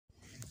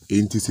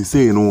Enti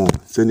say no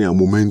send a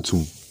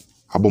momentum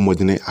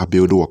abomodene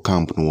abuild or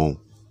camp no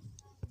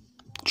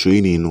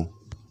training no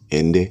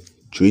ende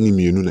training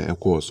mienu na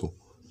ekọ so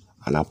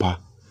anapa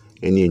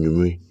ene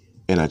enwumre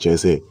ena che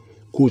say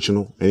coach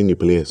no ene ni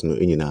players no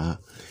enyina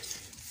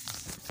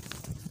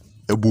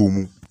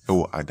ebomu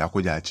ewo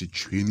adakojachi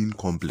training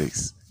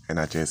complex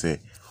ena che say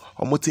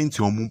omo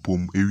tenti omo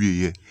pom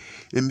ewieye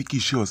emiki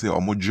sure say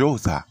omo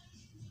draws a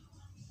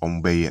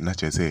omo beye na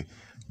che say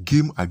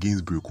game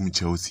against Brekum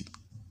Chelsea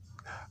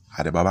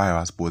at the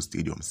Baba Sports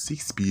Stadium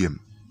 6 p.m.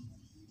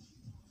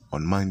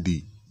 on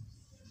Monday.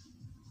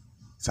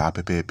 Sa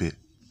pepepe.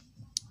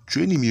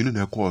 Training me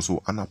no call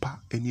so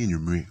anapa any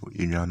enumere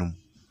enyanum.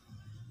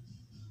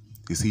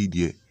 They say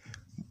the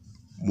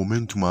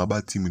momentum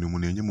about team no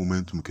money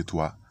momentum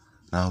ketua.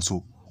 Now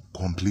so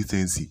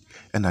complacency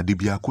and a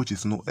debia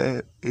coaches no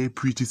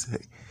preach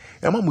say.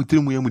 Ema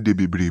mutremu yemu de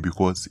bebre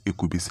because it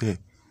could be say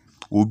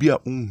obi a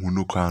unhu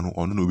no kra no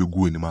ono no be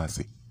go anim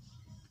ase.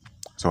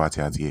 So what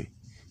here.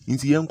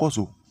 Inti yenko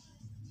so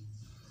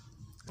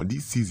for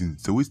this season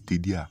so we stay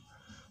there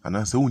and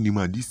I say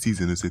unima this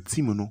season is a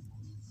team no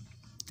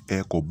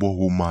eko ball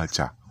home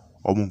match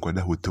omo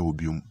nkoda hotel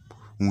biom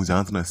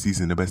unza na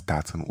season never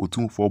start no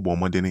otum for ball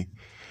modern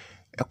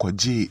eko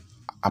je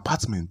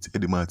apartment e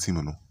de ma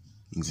team no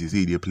inti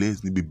say the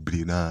players ni be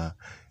bre na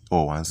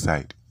or one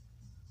side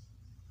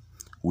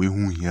we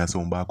hu here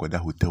so mba akoda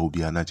hotel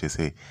bia na che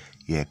say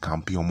yeah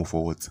campion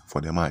forward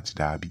for the match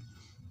derby.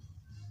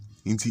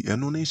 Inti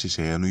eno na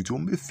hyehyɛ no inti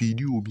ombe feed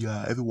you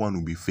bia everyone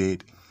will be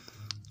fed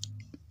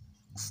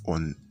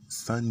on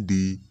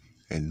Sunday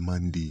and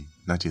Monday.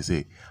 Na che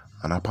say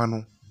anapa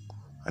no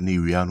ana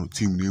area no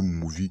team na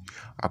movie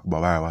at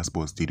Baba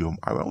Sports Stadium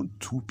around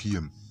 2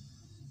 p.m.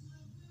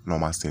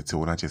 normal set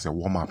na che say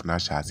warm up na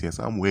share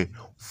somewhere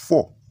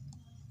 4.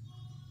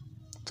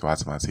 So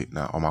what man say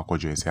na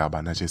omakojo say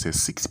aba na che say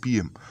 6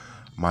 p.m.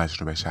 match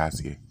no be share.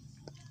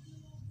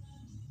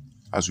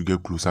 As we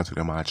get closer to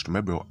the match,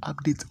 remember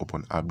update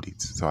upon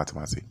updates. So what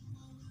I say.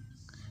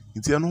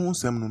 It's a no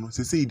no.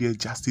 Say the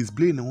Justice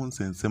Blay no one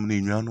sense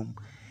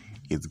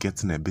it's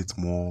getting a bit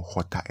more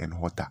hotter and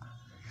hotter.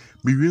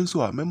 We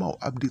so remember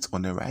updates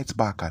on the right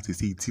back as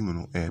say team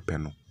no air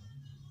penal.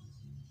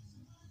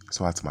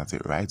 So what I say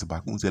right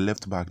back, who's the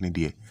left back ni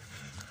there.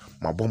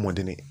 My bomb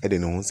modern ede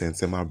no one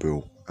sense my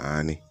bro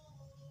ani.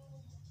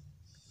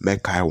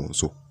 Make I won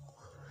so.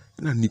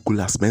 Na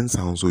Nicholas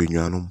Mensah so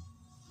in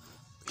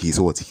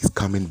he's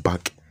coming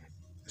back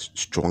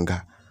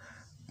stronger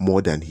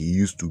more than he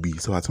used to be.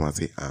 So what I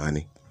say,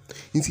 Annie.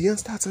 In the end,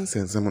 starting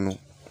sense,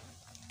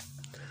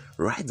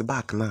 right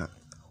back now,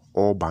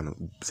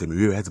 Orban,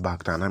 semi right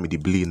back now, I'm the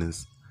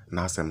Blainers,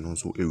 now some non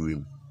so a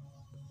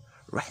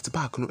right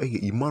back no,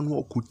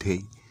 Emmanuel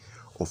Kute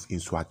of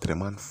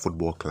Inswatreman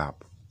Football Club.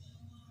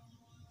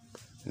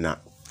 Now,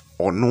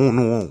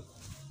 no,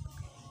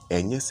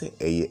 and yes,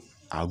 a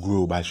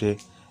grow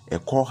bashe, a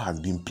call has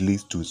been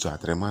placed to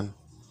Inswatreman.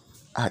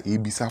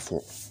 Ebisa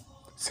for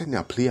send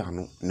a player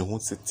no one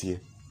sit here.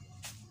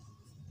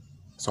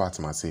 So what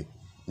I say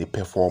the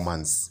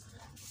performance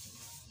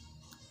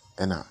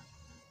and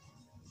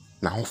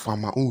now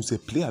farmer who say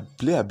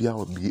player be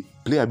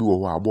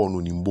wa born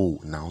on nimbo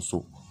now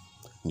so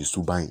ni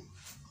subai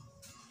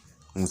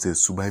who say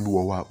subai be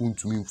wa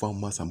to me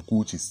farmer some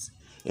coaches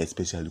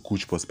especially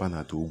coach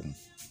Pospana to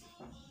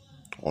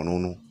or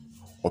no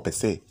or per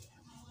se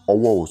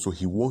or so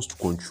he wants to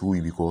control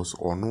you because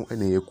or no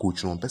any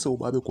coach no person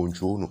will be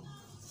control no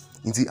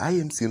in the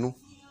IMC no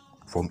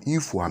from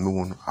info I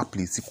want a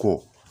place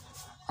call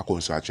a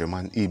construction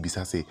man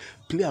bisa say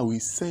player we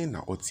send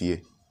na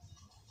otie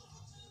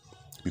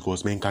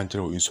because men can't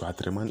tell you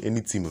man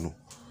any team no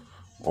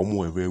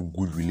or a very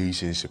good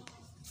relationship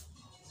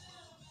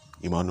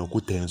Emmanuel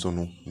Kutenso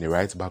no the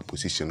right back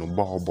position no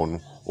bono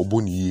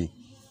oboni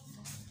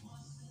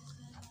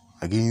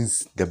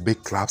against the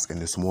big clubs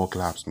and the small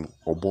clubs,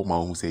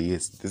 Obama who say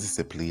yes, this is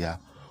a player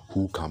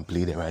who can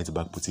play the right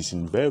back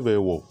position very, very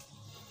well.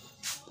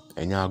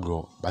 And ya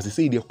grow, but they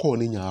say they're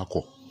calling ya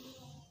call.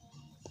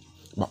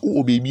 But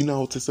oh baby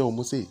now to say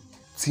almost say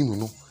team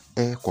no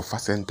kofa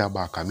center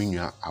back I mean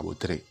ya about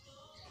 3.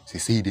 They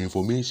say the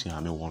information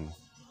I want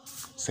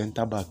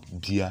center back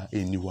dear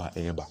anywhere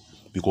ever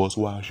because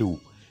what show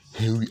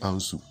Henry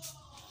Ansu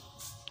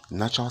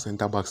natural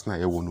center backs na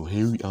no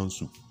Henry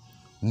Ansu.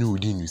 No,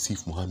 didn't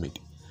receive Mohammed.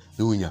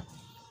 No, yeah.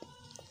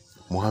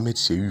 Mohammed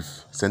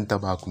Sharif, center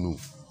back, no.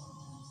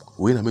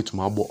 When I met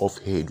my ball off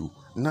head,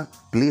 now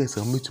players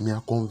are met me a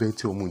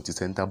convert your money to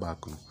center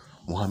back, no.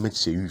 Mohammed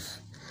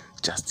Sharif,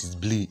 Justice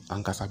Blay,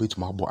 and Kasabit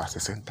Mabo as a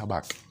center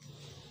back.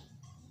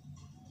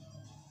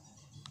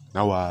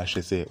 Now I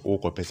should say, oh,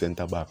 copy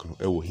center back, no,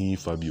 oh, he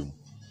Fabium.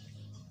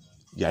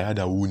 Ya had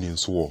a wound in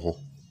so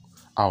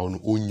our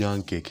own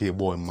young KK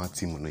boy,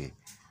 Martin.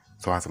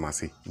 So as I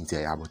say, in the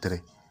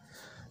Abotre.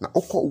 Na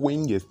oko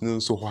when yes no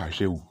so ho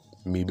ahwe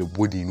maybe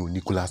body no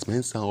Nicholas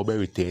Mensah will be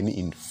returning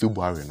in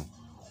February no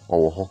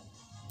owo ho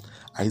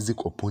Isaac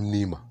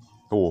Oponema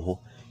owo ho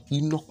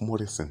Enoch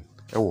Morrison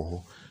owo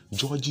ho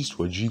Georges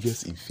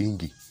Rodriguez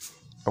Ifingi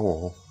owo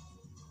ho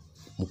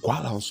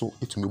Mukwala nso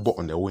etumi bɔ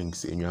on the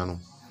wings enuanom.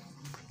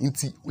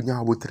 Nti onya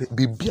abotre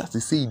bebia se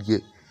say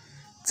die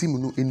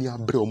team no eni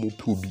abre omo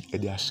pro bi e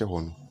de ahye ho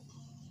no.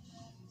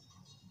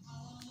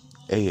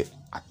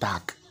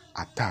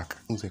 Attack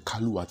nse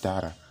Kalu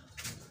Atara.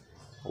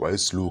 Why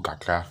slow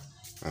kakra?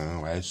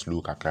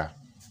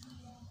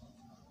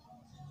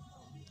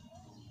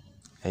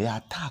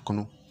 Attack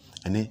no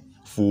ene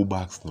full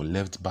backs no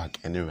left back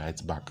and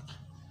right back.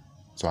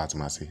 So at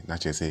ma say na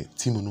che say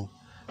team no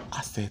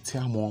asset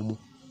amomo.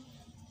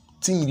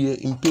 Team de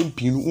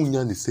impempi no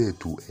unya ne say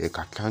to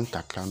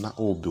kakra na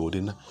o build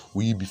na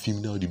we be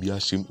film na o de bi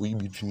ahyem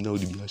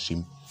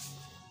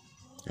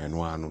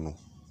eno anu no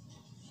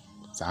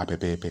sa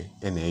pepepe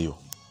ene eyo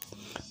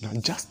na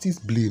justice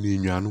Blay na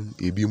enuanom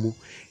ebi mu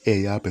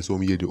ya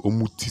person ye de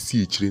omu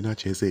tisi echire na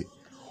che say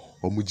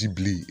omu gi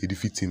Blay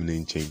edifi team na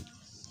nchen.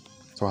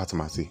 So at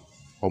ma say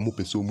omu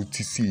person omu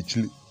tisi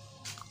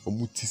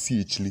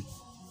echile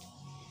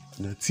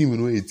na team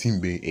no e team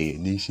ben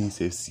Nations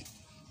FC.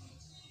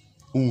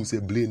 Say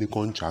Blay ni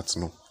contract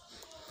no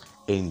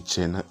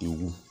enche na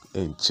ewu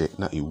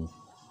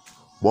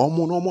but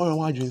omo no mo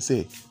wadwen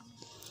say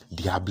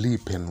dia Blay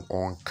pen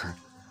onka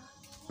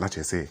na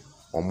che say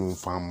omo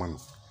mfa man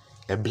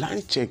a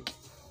blind check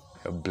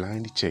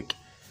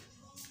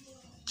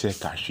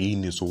ahwe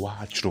ni so wa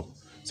achro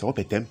say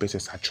ope 10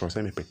 pesos achro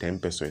say me pe 10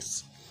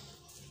 pesos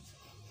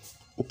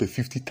ope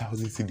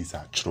 50,000 cedis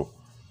achro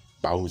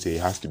but I say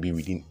it has to be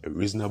within a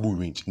reasonable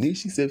range.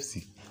 Nations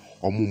FC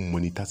omo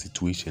monitor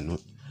situation no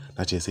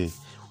na che say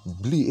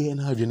Blay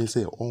na adwene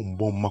say on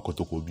bomb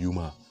Kotoko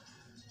biuma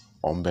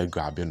on be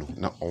grab no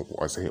na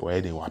o say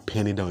where they were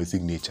penning down his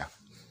signature.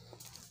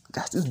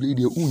 Justice Blay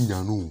dey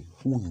unya no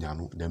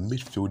the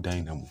midfield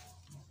dynamo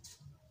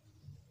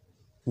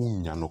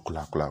unya no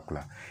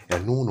kula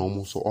eno no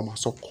omo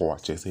so ko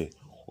che say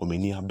o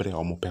meni abre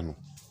omo peno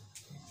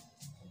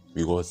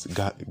because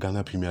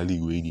Ghana Premier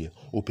League we dey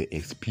open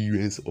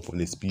experience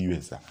upon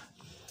experience.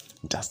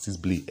 Justice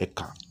Blay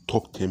eka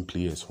top 10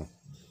 players ho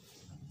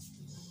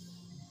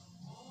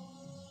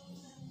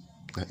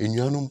na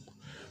enuanom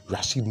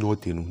Rashid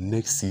Norte no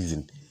next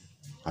season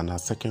and our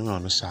second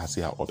round no sha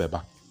say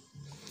obeba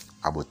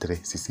abotre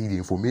sisi the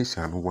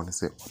information no want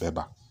say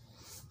obeba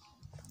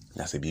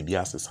na say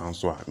bibia se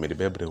sanso a me de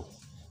bebre o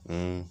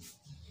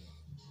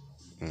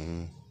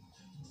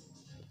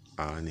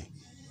ani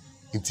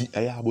nti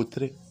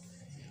abotre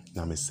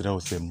na me sere o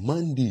say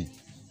Monday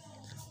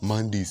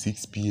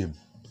 6 p.m.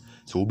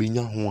 so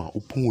obenya ho a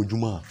opon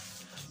odwuma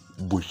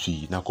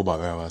boshi na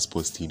Koba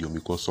Sports Stadium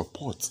because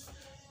support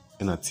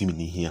and a team in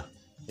here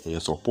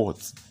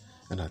support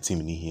and a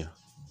team in here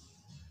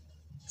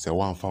say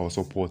one for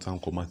support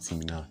and come team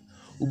na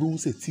obi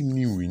say team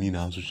ni win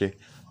na so hwe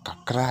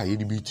kakra ye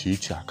de bi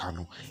chichi aka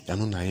no ya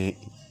no na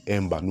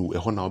emba no e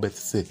ho na obet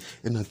say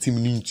and a team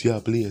ni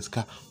ntua players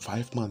ka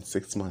 5 months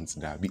 6 months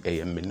da bi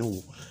me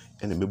no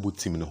and mebo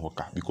team no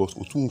hoka because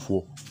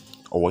otumfo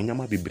owo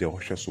nyama bebre o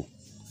hwe so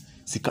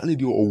sika ne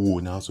de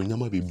owo na so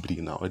nyama bebre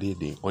na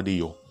ode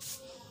yo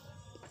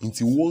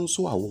nti won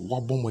so a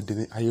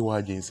wabomodene ayewa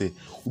agen say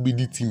obi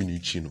di team ni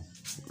chi no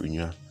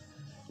onwa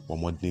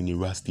bomodene ni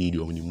Ra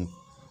Stadium ni mu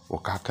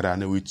okakra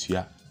na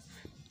wetua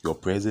your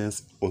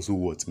presence also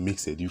what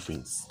makes a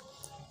difference.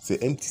 Say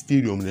empty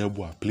stadium na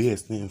ebo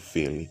players na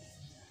fail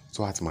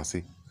so at ma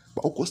say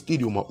but oko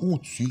stadium a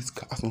utu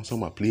ka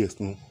some players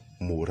no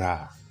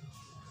moral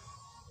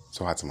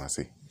so at ma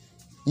say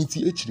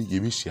nti echiri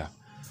yebishia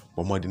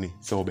bomodene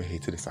say obe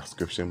hit the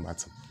subscription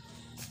button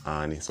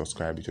and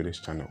subscribe to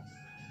this channel.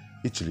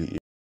 Actually